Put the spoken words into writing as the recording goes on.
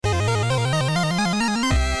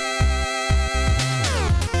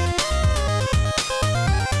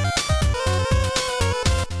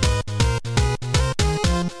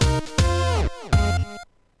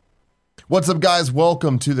What's up, guys?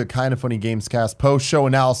 Welcome to the Kinda Funny Gamescast post-show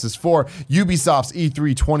analysis for Ubisoft's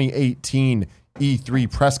E3 2018 E3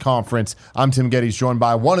 press conference. I'm Tim Geddes, joined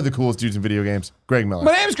by one of the coolest dudes in video games, Greg Miller.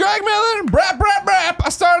 My name's Greg Miller. Brap, brap, brap. I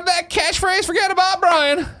started that catchphrase. Forget about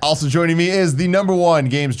Brian. Also joining me is the #1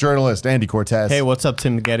 games journalist, Andy Cortez. Hey, what's up,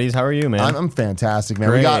 Tim Geddes? How are you, man? I'm fantastic, man.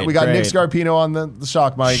 Great, we got great. Nick Scarpino on the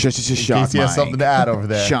shock mic. Shock in case he has something to add over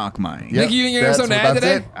there. Shock mic. Yep, Nick, you think you have something to add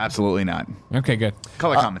today? Absolutely not. Okay, good.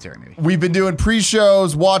 Color commentary, maybe. We've been doing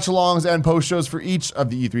pre-shows, watch-alongs, and post-shows for each of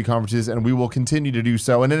the E3 conferences, and we will continue to do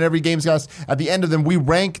so. And in every Gamescast, at the end of them, we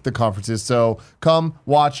rank the conferences. So come,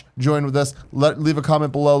 watch, join with us. Leave a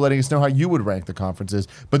comment below letting us know how you would rank the conferences.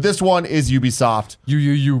 But this one is Ubisoft.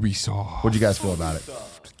 Ubisoft. What'd you guys feel about it?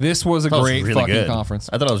 This was a That was great really fucking good. conference.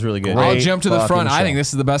 I thought it was really good. Great. I'll jump to the front. fucking I think show.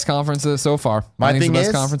 this is the best conference so far. My I think thing it's the is,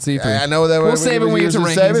 best conference E3. I know that we'll save it when we get to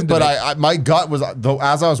usually rankings save it, and but debate. my gut was, though,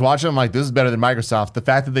 as I was watching, I'm like, this is better than Microsoft. The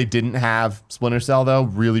fact that they didn't have Splinter Cell, though,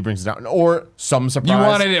 really brings it down. Or some surprise. You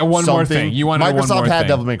wanted it one more thing. You wanted Microsoft one more had thing.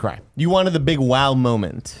 Devil May Cry. You wanted the big wow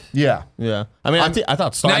moment. Yeah. Yeah. I mean, I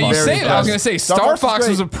thought Star Now you Fox say that. I was going to say Star Fox great.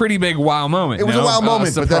 was a pretty big wow moment. It was a wow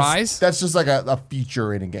moment, but surprise. that's just like a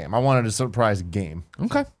feature in a game. I wanted a surprise game.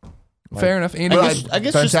 Okay. Fair enough. Andy, I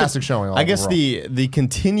guess just fantastic showing. I guess overall. the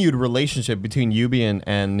continued relationship between Ubi and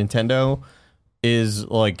Nintendo is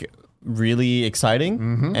like really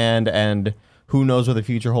exciting, and who knows what the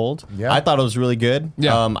future holds. Yeah. I thot it was really good.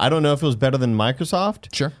 Yeah. I don't know if it was better than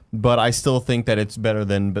Microsoft. Sure. But I still think that it's better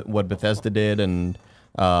than what Bethesda did, and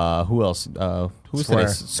who else? Who's Square.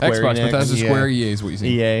 Square Xbox, Enix? Bethesda, EA. Square, EA is what you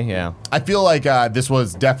see. EA, yeah. I feel like this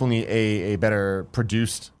was definitely a better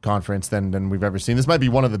produced conference than we've ever seen. This might be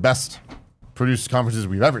one of the best produced conferences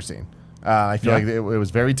we've ever seen. I feel like it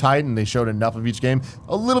was very tight, and they showed enough of each game.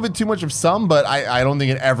 A little bit too much of some, but I don't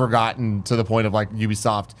think it ever gotten to the point of like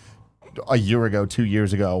Ubisoft a year ago, 2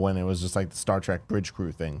 years ago, when it was just like the Star Trek Bridge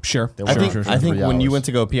Crew thing. Sure. They I were think on for I think 3 when you hours. went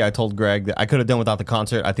to go pee, I told Greg that I could have done without the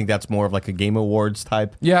concert. I think that's more of like a Game Awards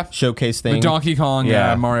type showcase thing. The Donkey Kong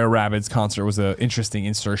Yeah. Mario Rabbids concert was an interesting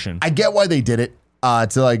insertion. I get why they did it.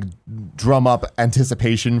 To like drum up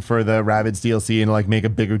anticipation for the Rabbids DLC and like make a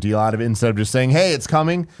bigger deal out of it instead of just saying, hey, it's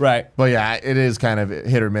coming. Right. But yeah, it is kind of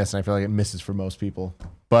hit or miss, and I feel like it misses for most people.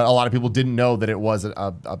 But a lot of people didn't know that it was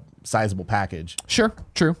a sizable package. Sure,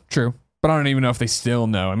 true. But I don't even know if they still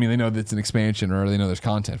know. I mean, they know that it's an expansion or they know there's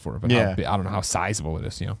content for it. But Yeah. I don't know how sizable it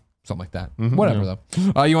is, something like that. Whatever,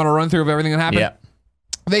 though. You want to run through of everything that happened? Yeah.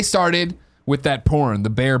 They started with that porn,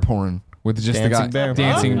 the bear porn. With just Dancing the guy, bear.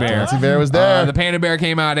 Dancing Bear. Dancing Bear was there. The panda bear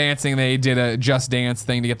came out dancing. They did a Just Dance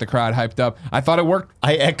thing to get the crowd hyped up. I thought it worked.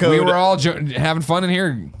 I echoed. We were all having fun in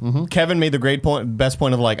here. Kevin made the best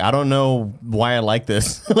point of like, I don't know why I like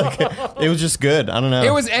this. Like, it was just good. I don't know.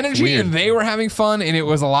 It was energy, Weird. and they were having fun, and it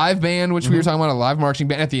was a live band, which we were talking about, a live marching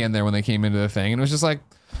band at the end there when they came into the thing, and it was just like,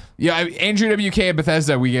 yeah, Andrew WK at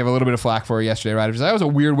Bethesda, we gave a little bit of flack for yesterday, right? It was, that was a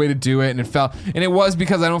weird way to do it, and it was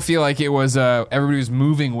because I don't feel like it was everybody was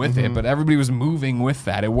moving with it, but everybody was moving with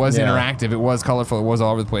that. It was interactive, it was colorful, it was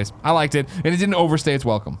all over the place. I liked it, and it didn't overstay its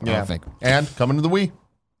welcome. I don't think. And coming to the Wii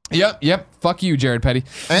Yep. Fuck you, Jared Petty.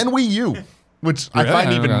 and Wii U, which I Really? find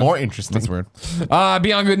Oh, even God. more interesting. That's weird.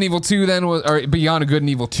 Beyond Good and Evil 2 then was, or Beyond Good and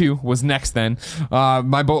Evil 2 was next then.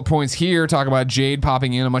 My bullet points here talk about Jade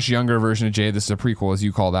popping in, a much younger version of Jade. This is a prequel, as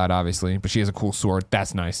you call that, obviously, but she has a cool sword.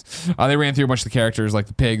 That's nice. They ran through a bunch of the characters, like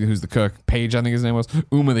the pig, who's the cook, Paige, I think his name was,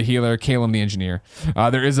 Uma the healer, Caleb the engineer.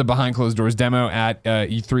 There is a behind closed doors demo at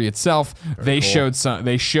E3 itself. They showed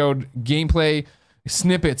gameplay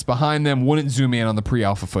snippets behind them, wouldn't zoom in on the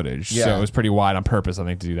pre-alpha footage, so it was pretty wide on purpose, I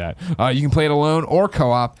think, to do that. You can play it alone or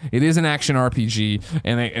co-op. It is an action RPG,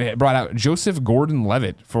 and it brought out Joseph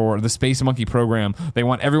Gordon-Levitt for the Space Monkey program. They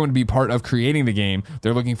want everyone to be part of creating the game.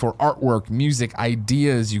 They're looking for artwork, music,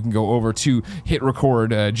 ideas. You can go over to Hit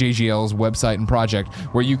Record, JGL's website and project,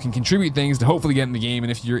 where you can contribute things to hopefully get in the game,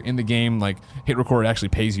 and if you're in the game, like, Hit Record actually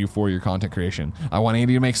pays you for your content creation. I want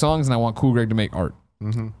Andy to make songs, and I want Cool Greg to make art.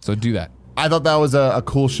 So do that. I thought that was a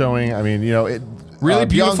cool showing. I mean, it Really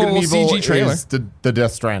Beyond Good and beautiful Evil CG trailer. is the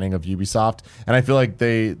Death Stranding of Ubisoft, and I feel like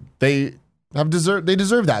they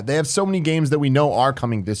deserve that. They have so many games that we know are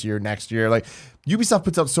coming this year, next year. Like Ubisoft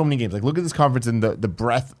puts out so many games. Like look at this conference and the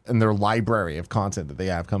breadth and their library of content that they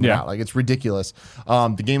have coming out. Like it's ridiculous.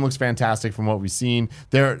 The game looks fantastic from what we've seen.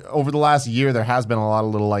 There over the last year, there has been a lot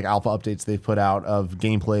of little like alpha updates they've put out of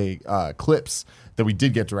gameplay clips that we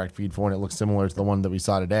did get direct feed for, and it looks similar to the one that we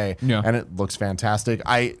saw today. Yeah. And it looks fantastic.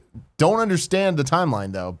 I don't understand the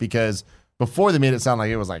timeline though, because before they made it sound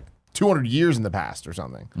like it was like 200 years in the past or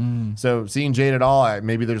something. So seeing Jade at all,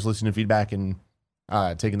 maybe they're just listening to feedback and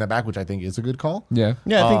taking that back, which I think is a good call. Yeah.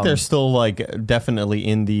 Yeah, I think they're still like definitely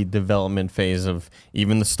in the development phase of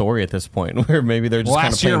even the story at this point, where maybe they're just kind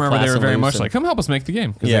of last year, playing remember, they fast were and very loose much and- like, come help us make the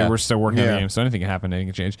game. Because Yeah. they were still working on the Yeah. game, so anything can happen, anything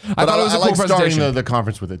can change. I But thought it was a cool like starting presentation. the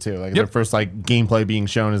conference with it too. Like Yep. their first like gameplay being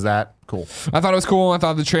shown is that cool. I thought it was cool. I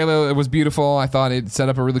thought the trailer was beautiful. I thought it set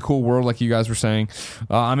up a really cool world, like you guys were saying.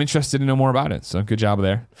 I'm interested to know more about it. So good job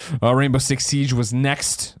there. Rainbow Six Siege was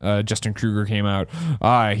next. Justin Kruger came out.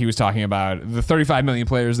 He was talking about the 35 million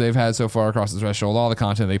players they've had so far across the threshold, all the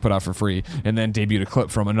content they put out for free, and then debuted a clip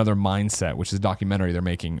from Another Mindset, which is a documentary they're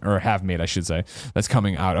making, or have made, I should say, that's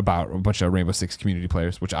coming out about a bunch of Rainbow Six community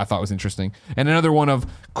players, which I thought was interesting. And another one of,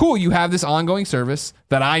 cool, you have this ongoing service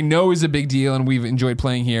that I know is a big deal and we've enjoyed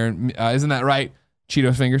playing here. Isn't that right?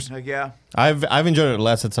 Cheetos fingers. Heck yeah. I've enjoyed it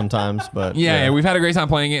less at some times, but Yeah, we've had a great time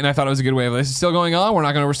playing it, and I thought it was a good way of this. Is still going on. We're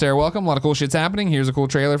not going to overstay our welcome. A lot of cool shit's happening. Here's a cool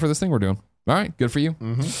trailer for this thing we're doing. All right, good for you.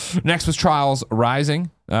 Next was Trials Rising,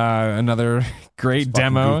 another great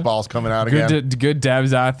demo. Goofballs coming out again. Good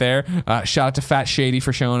devs out there. Shout out to Fat Shady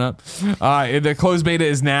for showing up. The closed beta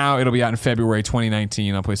is now. It'll be out in February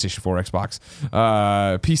 2019 on PlayStation 4, Xbox,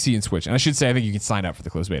 PC, and Switch. And I should say, I think you can sign up for the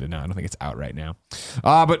closed beta now. I don't think it's out right now.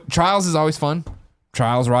 But Trials is always fun.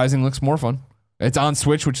 Trials Rising looks more fun. It's on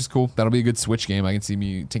Switch, which is cool. That'll be a good Switch game. I can see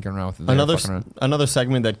me tinkering around with it. another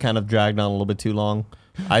segment that kind of dragged on a little bit too long.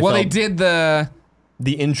 They did the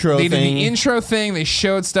intro They did thing. the intro thing. They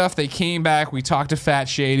showed stuff. They came back. We talked to Fat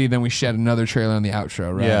Shady. Then we shed another trailer on the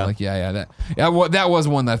outro. Right? Yeah. That was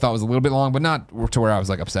one that I thought was a little bit long, but not to where I was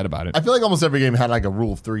like upset about it. I feel like almost every game had like a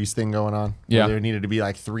rule of threes thing going on. Yeah. Where there needed to be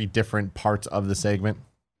like 3 different parts of the segment.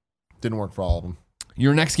 Didn't work for all of them.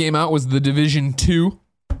 Your next game out was The Division 2.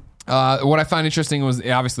 What I find interesting was,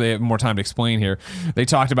 obviously they have more time to explain here. They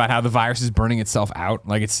talked about how the virus is burning itself out.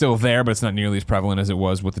 Like, it's still there, but it's not nearly as prevalent as it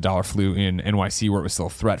was with the dollar flu in NYC, where it was still a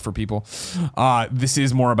threat for people. This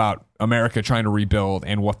is more about America trying to rebuild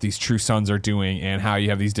and what these true sons are doing and how you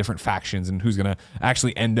have these different factions and who's going to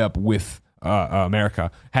actually end up with America.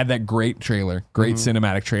 Had that great trailer,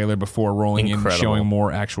 cinematic trailer before rolling in, showing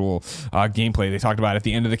more actual gameplay. They talked about at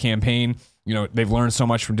the end of the campaign, you know, they've learned so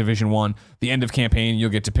much from Division 1. The end of campaign, you'll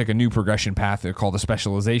get to pick a new progression path called a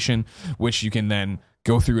specialization, which you can then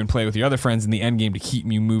go through and play with your other friends in the end game to keep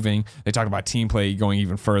you moving. They talked about team play going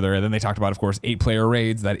even further. And then they talked about, of course, 8-player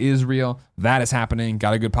raids. That is real. That is happening.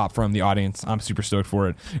 Got a good pop from the audience. I'm super stoked for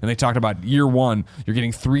it. And they talked about year 1, you're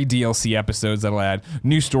getting 3 DLC episodes that'll add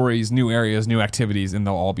new stories, new areas, new activities, and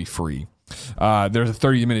they'll all be free. There's a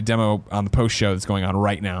 30-minute demo on the post show that's going on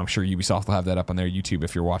right now. I'm sure Ubisoft will have that up on their YouTube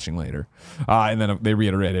if you're watching later. And then they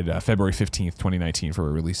reiterated February 15th, 2019 for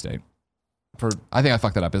a release date. I think I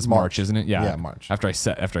fucked that up. It's March, isn't it? Yeah, March. After I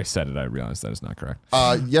said it, I realized that is not correct.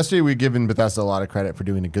 Yesterday we given Bethesda a lot of credit for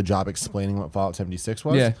doing a good job explaining what Fallout 76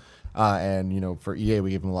 was. Yeah. And, you know, for EA,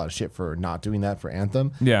 we gave them a lot of shit for not doing that for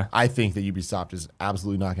Anthem. Yeah. I think that Ubisoft is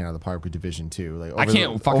absolutely knocking it out of the park with Division 2. Like, I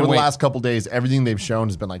can't fucking over the wait. last couple days, everything they've shown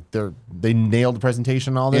has been like they nailed the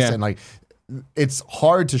presentation and all this. Yeah. And like, it's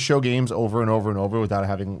hard to show games over and over and over without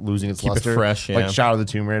losing its Keep it luster. fresh, yeah. Like Shadow of the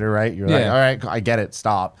Tomb Raider, right? You're like, Yeah. all right, I get it,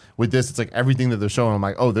 stop. With this, it's like everything that they're showing, I'm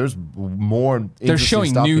like, oh, there's more interesting They're showing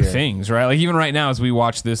stuff new here. things, right? Like even right now, as we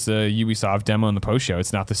watch this Ubisoft demo in the post show,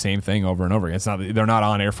 it's not the same thing over and over again. It's not. They're not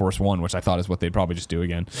on Air Force One, which I thought is what they'd probably just do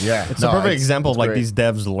again. Yeah. It's a perfect example of like great. these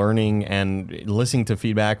devs learning and listening to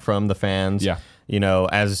feedback from the fans. Yeah. You know,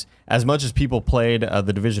 as much as people played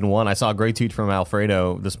the Division 1, I saw a great tweet from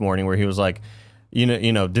Alfredo this morning where he was like, you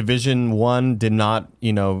know, Division 1 did not,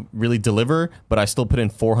 you know, really deliver, but I still put in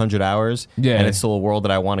 400 hours. Yeah. And it's still a world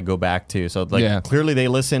that I want to go back to. So like Yeah. clearly they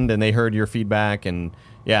listened and they heard your feedback, and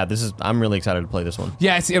yeah, I'm really excited to play this one.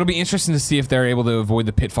 Yeah, it'll be interesting to see if they're able to avoid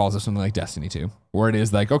the pitfalls of something like Destiny 2, where it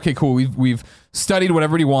is like, okay, cool, we've studied what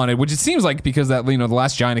everybody wanted, which it seems like, because that, you know, the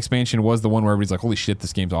last giant expansion was the one where everybody's like, holy shit,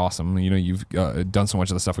 this game's awesome. You know, you've done so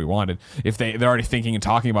much of the stuff we wanted. If they're already thinking and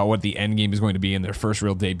talking about what the end game is going to be in their first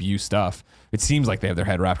real debut stuff, it seems like they have their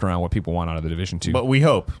head wrapped around what people want out of the Division 2. But we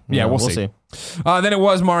hope. Yeah, You know, we'll see. Then it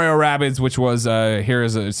was Mario Rabbids, which was here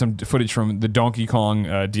is some footage from the Donkey Kong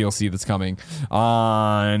DLC that's coming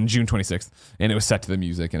on June 26th, and it was set to the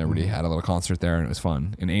music, and everybody had a little concert there, and it was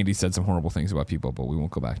fun. And Andy said some horrible things about people, but we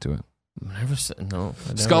won't go back to it. I never Skull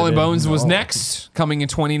and did. Bones was No. next, coming in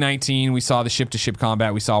 2019. We saw the ship-to-ship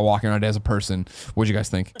combat. We saw walking around as a person. What'd you guys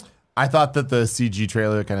think? I thought that the CG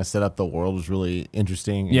trailer kind of set up the world was really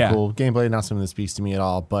interesting and Yeah. cool. Gameplay, not something that speaks to me at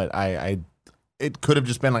all, but it could have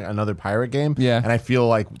just been like another pirate game. Yeah. And I feel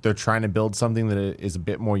like they're trying to build something that is a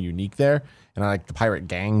bit more unique there. And I like the pirate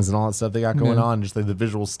gangs and all that stuff they got going Yeah. on. Just like the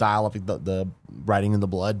visual style of the writing in the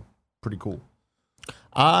blood. Pretty cool.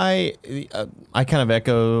 I kind of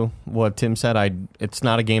echo what Tim said. It's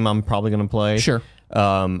not a game I'm probably going to play. Sure.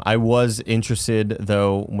 I was interested,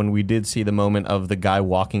 though, when we did see the moment of the guy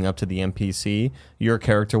walking up to the NPC, your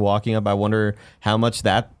character walking up. I wonder how much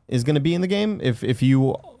that is going to be in the game. If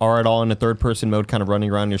you are at all in a third-person mode, kind of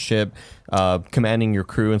running around your ship, commanding your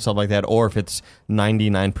crew and stuff like that, or if it's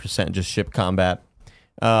 99% just ship combat.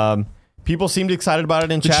 People seemed excited about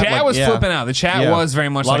it in chat. The chat was flipping out. The chat was very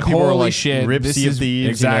much like, holy shit. Rip Sea of Thieves.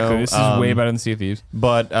 Exactly. This is way better than Sea of Thieves.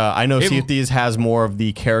 But I know Sea of Thieves has more of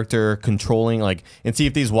the character controlling. Like in Sea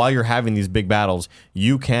of Thieves, while you're having these big battles,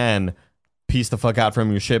 you can piece the fuck out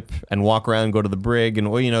from your ship and walk around, go to the brig, and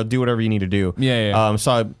do whatever you need to do. Yeah.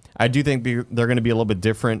 So I do think they're going to be a little bit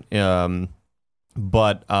different.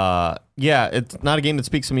 But it's not a game that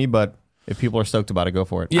speaks to me, but if people are stoked about it, go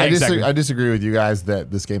for it. Yeah, I disagree with you guys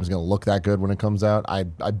that this game is going to look that good when it comes out. I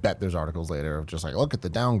bet there's articles later of just like, look at the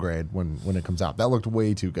downgrade when it comes out. That looked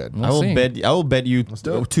way too good. I will bet you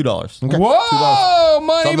 $2. Okay. Whoa,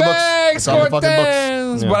 money bags,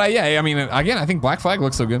 Cortez. But I mean, again, I think Black Flag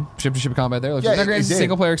looks so good. Ship-to-ship combat there looks good. It's a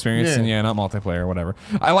single-player experience, and not multiplayer or whatever.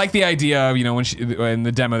 I like the idea of, when in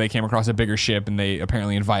the demo they came across a bigger ship, and they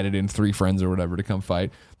apparently invited in 3 friends or whatever to come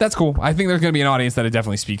fight. That's cool. I think there's going to be an audience that it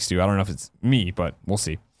definitely speaks to. I don't know if it's me, but we'll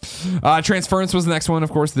see. Transference was the next one, of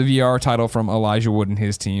course, the VR title from Elijah Wood and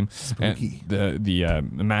his team. Spooky. And the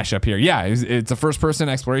mashup here. Yeah, it's a first-person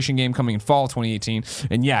exploration game coming in fall 2018.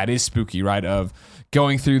 And yeah, it is spooky, right? Of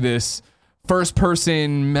going through this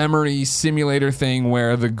first-person memory simulator thing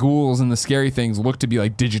where the ghouls and the scary things look to be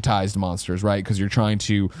like digitized monsters, right? Because you're trying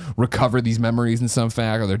to recover these memories in some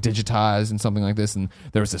fact, or they're digitized and something like this. And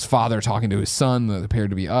there was this father talking to his son that appeared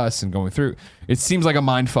to be us and going through. It seems like a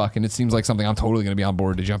mind fuck, and it seems like something I'm totally going to be on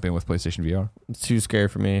board to jump in with PlayStation VR. It's too scary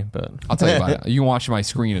for me, but I'll tell you about it. You can watch my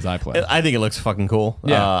screen as I play. I think it looks fucking cool.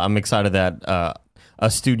 Yeah. I'm excited that a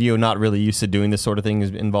studio not really used to doing this sort of thing is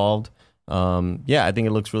involved. I think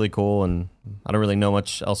it looks really cool, and I don't really know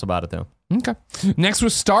much else about it, though. Okay. Next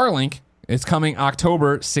was Starlink. It's coming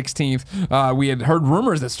October 16th. We had heard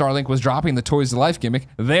rumors that Starlink was dropping the Toys to Life gimmick.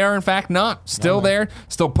 They are, in fact, not. Still there.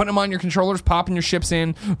 Still putting them on your controllers, popping your ships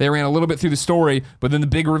in. They ran a little bit through the story, but then the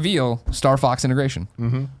big reveal, Star Fox integration.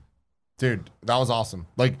 Mm-hmm. Dude, that was awesome.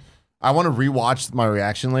 Like, I want to rewatch my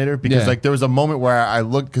reaction later because, like, there was a moment where I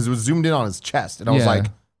looked, because it was zoomed in on his chest, and I was like,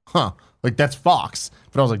 huh. Like, that's Fox.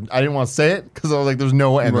 But I was like, I didn't want to say it because I was like, there's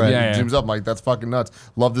no way. And then it zooms up. I'm like, that's fucking nuts.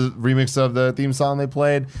 Love the remix of the theme song they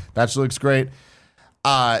played. That shit looks great.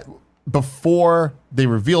 Before they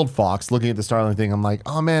revealed Fox, looking at the Starlink thing, I'm like,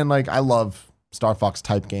 oh man, like I love Star Fox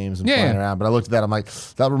type games and playing around. But I looked at that, I'm like,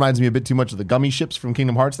 that reminds me a bit too much of the gummy ships from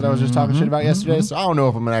Kingdom Hearts that I was just talking shit about yesterday. So I don't know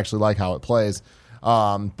if I'm going to actually like how it plays.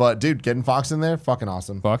 But dude, getting Fox in there, fucking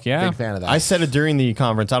awesome. Fuck yeah. Big fan of that. I said it during the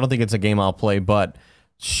conference. I don't think it's a game I'll play, but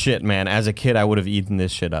shit, man, as a kid, I would have eaten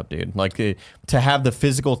this shit up, dude. Like, to have the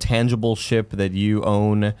physical, tangible ship that you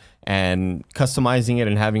own and customizing it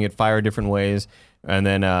and having it fire different ways, and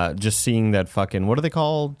then just seeing that fucking, what are they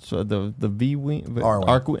called? So the V-Wing?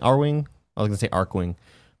 R-Wing? I was going to say Arc-Wing.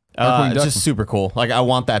 It's just super cool. Like, I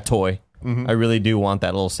want that toy. Mm-hmm. I really do want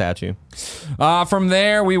that little statue. From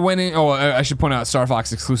there, we went in... Oh, I should point out Star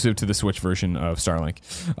Fox exclusive to the Switch version of Starlink.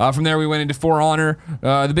 From there, we went into For Honor.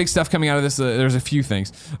 The big stuff coming out of this, there's a few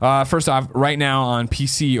things. First off, right now on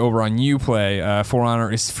PC over on Uplay, For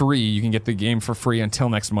Honor is free. You can get the game for free until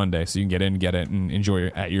next Monday, so you can get in, get it, and enjoy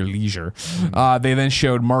it at your leisure. They then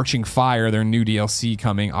showed Marching Fire, their new DLC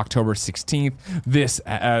coming October 16th. This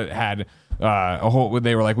had...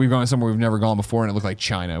 they were like, we've gone somewhere we've never gone before, and it looked like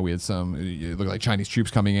China. We had it looked like Chinese troops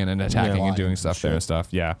coming in and attacking and doing stuff there and stuff.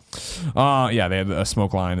 Yeah. They had a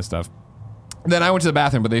smoke line and stuff. Then I went to the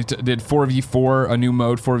bathroom, but they did 4v4, a new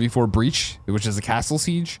mode, 4v4 Breach, which is a castle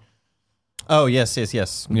siege. Oh, yes.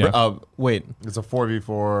 Yeah. Wait. It's a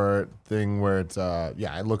 4v4 thing where it's,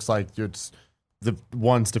 it looks like it's the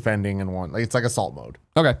one's defending and one, like it's like assault mode.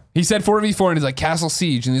 Okay. He said 4v4 and he's like castle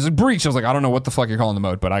siege, and he's like Breach. I was like, I don't know what the fuck you're calling the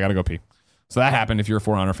mode, but I gotta go pee. So that happened. If you're a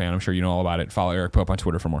For Honor fan, I'm sure you know all about it. Follow Eric Pope on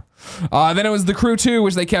Twitter for more. Then it was The Crew 2,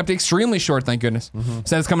 which they kept extremely short, thank goodness.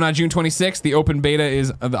 Said it's coming out June 26th. The open beta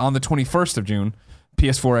is on the 21st of June.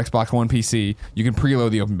 PS4, Xbox One, PC. You can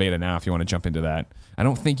preload the open beta now if you want to jump into that. I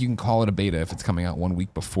don't think you can call it a beta if it's coming out 1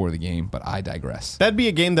 week before the game, but I digress. That'd be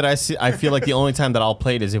a game that I feel like the only time that I'll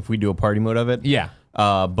play it is if we do a party mode of it. Yeah.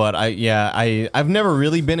 But I've never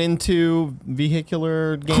really been into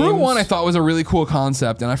vehicular games. Crew 1 I thought was a really cool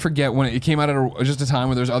concept, and I forget when it came out at just a time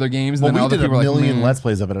where there's other games. And Well, then we other did a people million like, Let's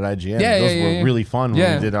Plays of it at IGN. Yeah, Those yeah, were yeah. really fun when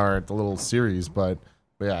Yeah. we did the little series, but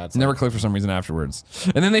But yeah, it's Never clicked for some reason afterwards.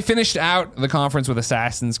 And then they finished out the conference with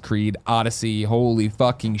Assassin's Creed Odyssey. Holy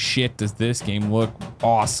fucking shit, does this game look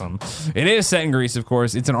awesome. It is set in Greece, of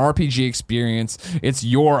course. It's an RPG experience. It's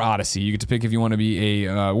your Odyssey. You get to pick if you want to be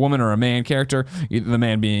a woman or a man character, the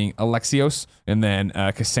man being Alexios, and then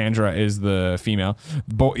Cassandra is the female.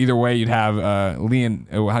 Either way, you'd have how do you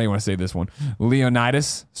want to say this one?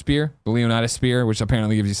 Leonidas Spear. The Leonidas Spear, which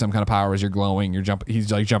apparently gives you some kind of power as you're glowing.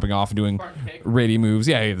 He's like jumping off and doing rady moves.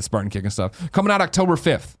 Yeah, the Spartan kick and stuff. Coming out October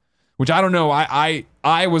 5th, which I don't know. I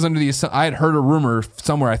was under I had heard a rumor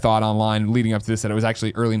somewhere, I thought, online leading up to this that it was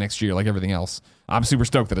actually early next year, like everything else. I'm super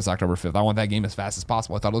stoked that it's October 5th. I want that game as fast as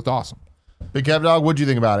possible. I thought it looked awesome. Big Kev Dog, what'd you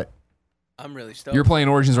think about it? I'm really stoked. You're playing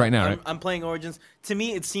Origins right now, right? I'm playing Origins. To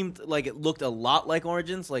me, it seemed like it looked a lot like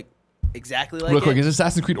Origins, like exactly like Real quick, it. is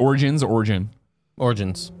Assassin's Creed Origins or Origin?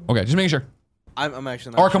 Origins. Okay, just making sure. I'm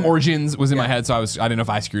actually not Arkham sure. Origins was in my head, so I didn't know if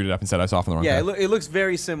I screwed it up and said I was off on the wrong Yeah, path. it looks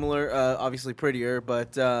very similar. Obviously prettier,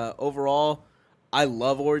 but overall, I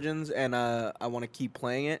love Origins, and I want to keep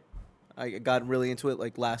playing it. I got really into it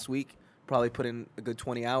like last week. Probably put in a good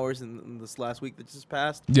 20 hours in this last week that just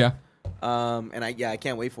passed. Yeah. And I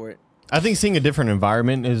can't wait for it. I think seeing a different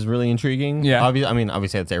environment is really intriguing. Yeah.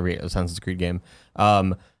 Obviously that's every Assassin's Creed game.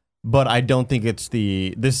 But I don't think it's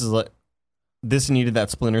this needed that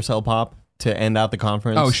Splinter Cell pop to end out the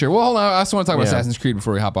conference. Oh, sure. Well, hold on. I also want to talk about Yeah. Assassin's Creed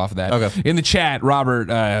before we hop off of that. Okay. In the chat, Robert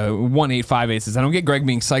 1858 says, I don't get Greg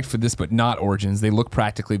being psyched for this, but not Origins. They look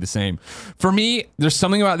practically the same. For me, there's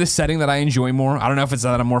something about this setting that I enjoy more. I don't know if it's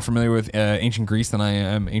that I'm more familiar with ancient Greece than I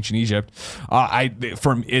am ancient Egypt.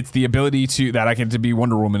 It's the ability to be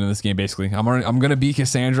Wonder Woman in this game. Basically, I'm gonna be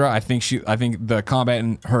Cassandra. I think the combat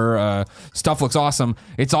and her stuff looks awesome.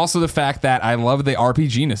 It's also the fact that I love the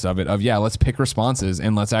RPG-ness of it. Let's pick responses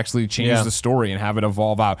and let's actually change the story and have it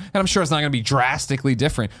evolve out. And I'm sure it's not going to be drastically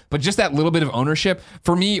different, but just that little bit of ownership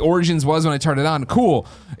for me, Origins was when I turned it on. Cool.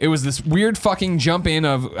 It was this weird fucking jump in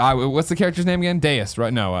of what's the character's name again? Deus,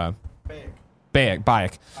 right? No,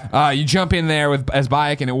 Bayek. You jump in there as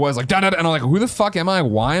Bayek, and it was like da da, and I'm like, who the fuck am I?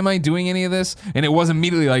 Why am I doing any of this? And it was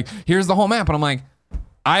immediately like, here's the whole map, and I'm like,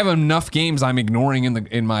 I have enough games I'm ignoring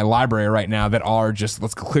in my library right now that are just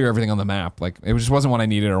let's clear everything on the map. Like it just wasn't what I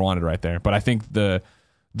needed or wanted right there. But I think the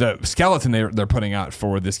skeleton they're putting out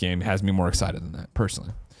for this game has me more excited than that,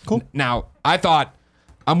 personally. Cool. Now, I thought,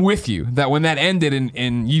 I'm with you, that when that ended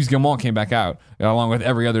and Yves Guillemot came back out, along with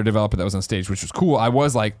every other developer that was on stage, which was cool, I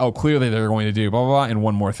was like, oh, clearly they're going to do blah, blah, blah, and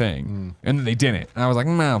one more thing. And then they didn't. And I was like,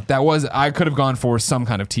 no, I could have gone for some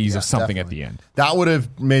kind of tease of something definitely. at the end. That would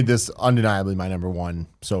have made this undeniably my number one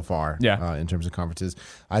so far. Yeah. In terms of conferences,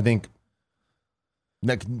 I think.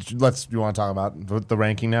 You want to talk about the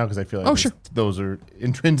ranking now? Because I feel like sure. Those are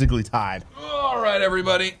intrinsically tied. All right,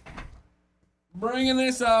 everybody. Bringing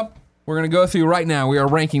this up. We're going to go through right now. We are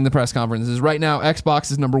ranking the press conferences. Right now,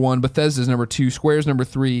 Xbox is number 1, Bethesda is number 2, Square's number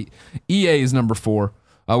 3, EA is number 4.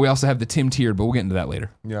 We also have the Tim tiered, but we'll get into that later.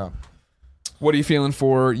 Yeah. What are you feeling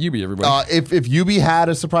for Ubi, everybody? If Ubi had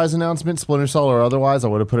a surprise announcement, Splinter Cell or otherwise, I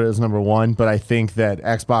would have put it as number 1. But I think that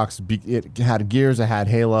Xbox, it had Gears, it had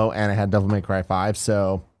Halo, and it had Devil May Cry 5.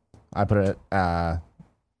 So I put it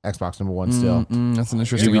Xbox number 1 still. That's an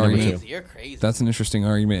interesting Ubi number argument. 2. You're crazy. That's an interesting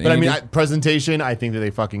argument. But I mean, Andy? presentation, I think that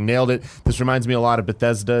they fucking nailed it. This reminds me a lot of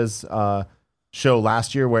Bethesda's show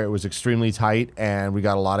last year where it was extremely tight and we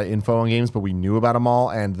got a lot of info on games, but we knew about them all.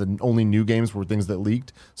 And the only new games were things that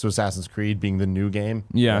leaked. So Assassin's Creed being the new game,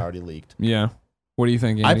 already leaked. Yeah. What do you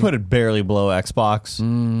think, Andy? I put it barely below Xbox,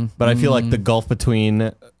 but I feel like the gulf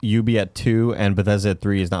between Ubi at 2 and Bethesda at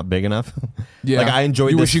 3 is not big enough. Yeah. Like I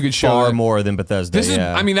enjoyed You this wish you could show far that. more than Bethesda. This is,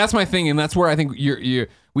 yeah. I mean, that's my thing, and that's where I think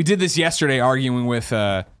we did this yesterday, arguing with,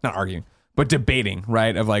 not arguing, but debating,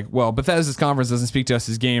 right? Of like, well, Bethesda's conference doesn't speak to us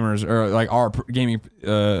as gamers or like our gaming,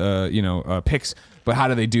 picks, but how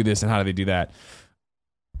do they do this and how do they do that?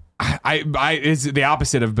 It's the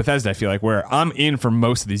opposite of Bethesda. I feel like where I'm in for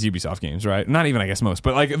most of these Ubisoft games, right? Not even I guess most,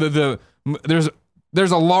 but like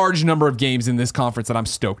there's a large number of games in this conference that I'm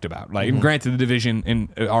stoked about. Like, granted, The Division and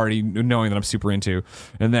already knowing that I'm super into,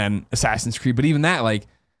 and then Assassin's Creed. But even that, like,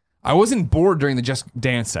 I wasn't bored during the Just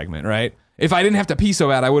Dance segment, right? If I didn't have to pee so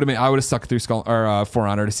bad, I would have stuck through For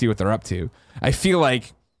Honor to see what they're up to. I feel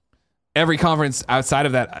like every conference outside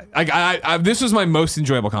of that, this was my most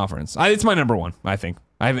enjoyable conference. It's my number 1, I think.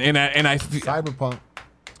 Cyberpunk.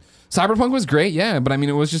 Cyberpunk was great, yeah, but I mean,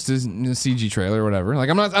 it was just a CG trailer or whatever.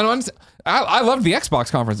 Like, I loved the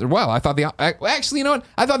Xbox conference as well. I thought actually, you know what?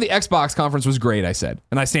 I thought the Xbox conference was great, I said,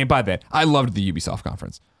 and I stand by that. I loved the Ubisoft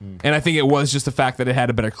conference. And I think it was just the fact that it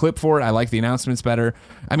had a better clip for it. I like the announcements better.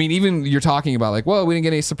 I mean, even you're talking about like, well, we didn't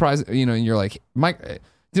get any surprise, and you're like, Mike,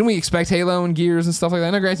 Didn't we expect Halo and Gears and stuff like that?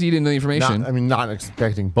 I know, granted, you didn't know the information. Not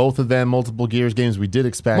expecting both of them. Multiple Gears games we did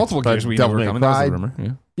expect. Multiple Gears we knew were coming. That was the rumor.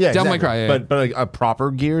 Yeah, exactly. Devil May Cry. Yeah, but like a proper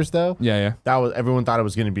Gears though. yeah. That was everyone thought it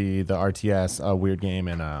was going to be the RTS weird game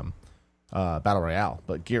and Battle Royale.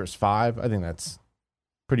 But Gears 5, I think that's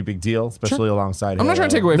pretty big deal, especially alongside. I'm not trying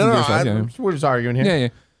to take away from Gears 5. We're just arguing here.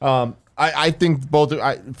 Yeah. I think both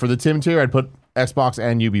for the Tim tier, I'd put Xbox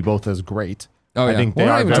and Ubi both as great. Oh, yeah. I think We're they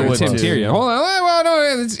not are even to very the Tim close. tier yet. Hold on. Well,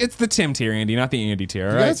 no, it's the Tim tier, Andy, not the Andy tier.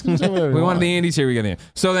 All right. We wanted the Andy tier. We got the.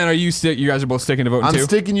 So then, you guys are both sticking to voting I'm too?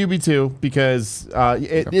 sticking Ubi too because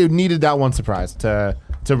it needed that one surprise to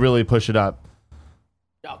really push it up.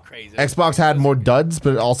 Y'all crazy. Xbox had more duds,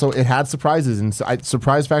 but also it had surprises, and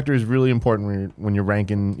surprise factor is really important when you're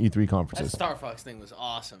ranking E3 That conferences. Star Fox thing was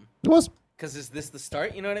awesome. It was. Because is this the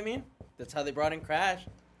start? You know what I mean? That's how they brought in Crash.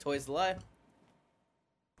 Toys to life.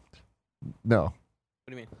 No, What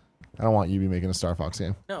do you mean? I don't want Ubi making a Star Fox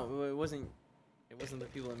game. No, it wasn't. It wasn't the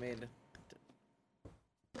people that made it.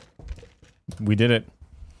 We did it.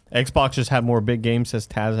 Xbox just had more big games, says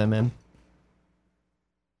Taz MN.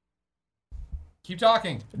 Keep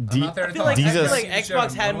talking. I'm not there to I feel talk. like, I feel Jesus. like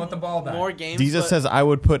Xbox had want the ball back. more games. Deezus but- says I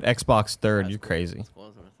would put Xbox third. That's You cool. crazy. That's cool.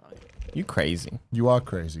 That's what I thought. You crazy. You are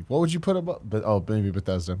crazy. What would you put above? But maybe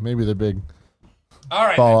Bethesda. Maybe they're big All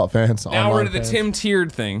right. Fallout fans. Now we're online to the fans. Tim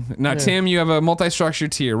tiered thing. Now, Tim, you have a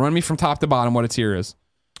multi-structured tier. Run me from top to bottom what a tier is.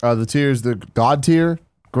 The tiers: the God tier,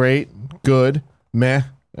 great, good, meh,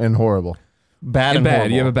 and horrible. Bad And and bad.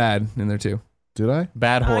 horrible. You have a bad in there too. Did I?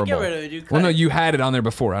 Bad Get horrible. rid of it, dude. Well, no, Cut it. you had it on there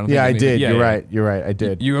before. I don't. Yeah, I think did. Yeah, You're yeah. right. You're right. I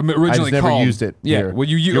did. You originally I just never called, used it Yeah, here. well,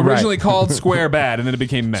 you You're originally right. called Square bad, and then it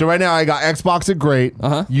became meh. So right now I got Xbox at great,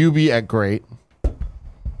 Ubi at great,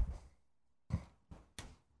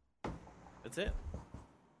 That's it.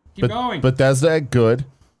 Keep going. Bethesda at good,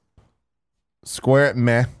 Square at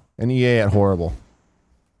meh, and EA at horrible.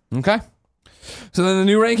 Okay. So then the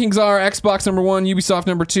new rankings are Xbox number 1, Ubisoft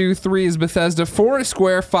number 2, 3 is Bethesda, 4 is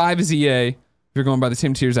Square, 5 is EA. If you're going by the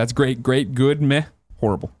Tim tiers, that's great, good, meh,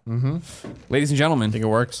 horrible. Mm-hmm. Ladies and gentlemen, Think it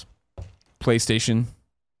works? PlayStation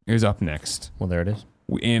is up next. Well, there it is.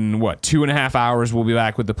 In 2.5 hours, we'll be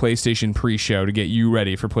back with the PlayStation pre-show to get you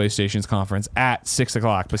ready for PlayStation's conference at 6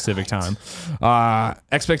 o'clock Pacific time.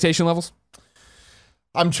 Expectation levels?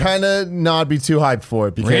 I'm trying to not be too hyped for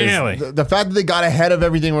it because Really? the fact that they got ahead of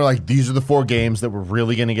everything, we're like, these are the 4 games that we're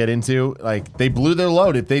really going to get into. Like, they blew their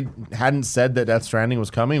load. If they hadn't said that Death Stranding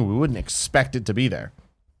was coming, we wouldn't expect it to be there.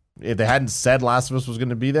 If they hadn't said Last of Us was going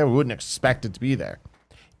to be there, we wouldn't expect it to be there.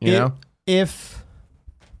 You know? If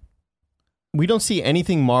we don't see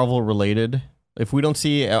anything Marvel related, if we don't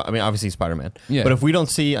see, I mean, obviously Spider-Man, Yeah. but if we don't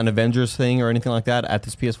see an Avengers thing or anything like that at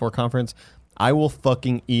this PS4 conference, I will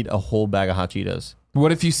fucking eat a whole bag of hot Cheetos.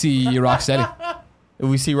 What if you see Rocksteady? If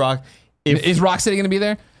we see Rock, if Is Rocksteady going to be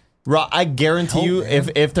there? I guarantee you,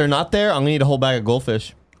 if they're not there, I'm gonna eat a whole bag of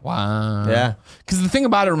goldfish. Wow. Yeah. Because the thing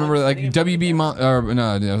about it, remember, like WB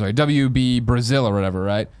Brazil or whatever,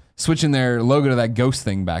 right? Switching their logo to that ghost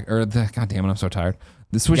thing back, God damn it, I'm so tired.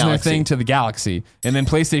 They're switching Galaxy. their thing to the Galaxy, and then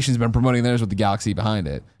PlayStation's been promoting theirs with the Galaxy behind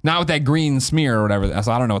it, not with that green smear or whatever.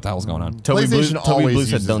 So I don't know what the hell's going on. Toby Blue always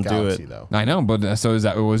said uses don't Galaxy, do it. though. I know, but so is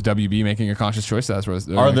that was WB making a conscious choice? That's where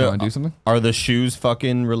they're Are going to the do something. Are the shoes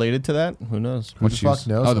fucking related to that? Who knows? Who the fuck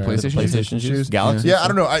knows? Oh, the man? PlayStation shoes? Galaxy? Yeah, I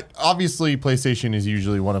don't know. Obviously, PlayStation is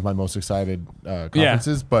usually one of my most excited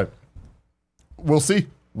conferences, but we'll see.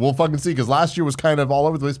 We'll fucking see, because last year was kind of all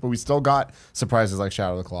over the place, but we still got surprises like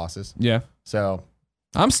Shadow of the Colossus. Yeah. So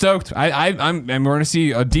I'm stoked. And we're going to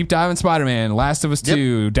see a deep dive in Spider-Man, Last of Us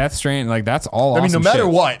 2, Death Stranding. Like, that's all I mean, no awesome matter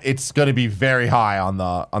shit. what, it's going to be very high on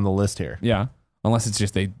the list here. Yeah. Unless it's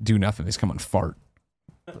just they do nothing. They just come and fart.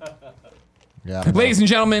 Yeah. Ladies and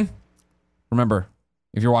gentlemen, remember,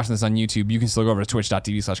 if you're watching this on YouTube, you can still go over to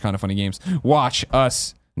twitch.tv/kindafunnygames. Watch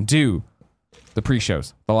us do the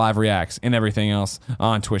pre-shows, the live reacts, and everything else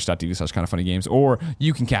on twitch.tv/kindafunnygames. Or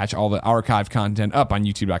you can catch all the archived content up on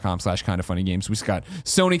youtube.com/kindafunnygames. We got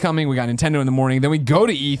Sony coming. We got Nintendo in the morning. Then we go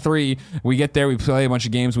to E3. We get there. We play a bunch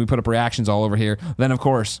of games. We put up reactions all over here. Then, of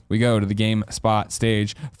course, we go to the GameSpot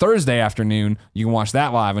stage Thursday afternoon. You can watch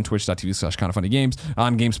that live on twitch.tv/kindafunnygames.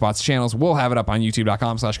 On GameSpot's channels, we'll have it up on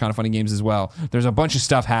youtube.com/kindafunnygames as well. There's a bunch of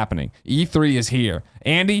stuff happening. E3 is here.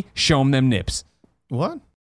 Andy, show them nips. What?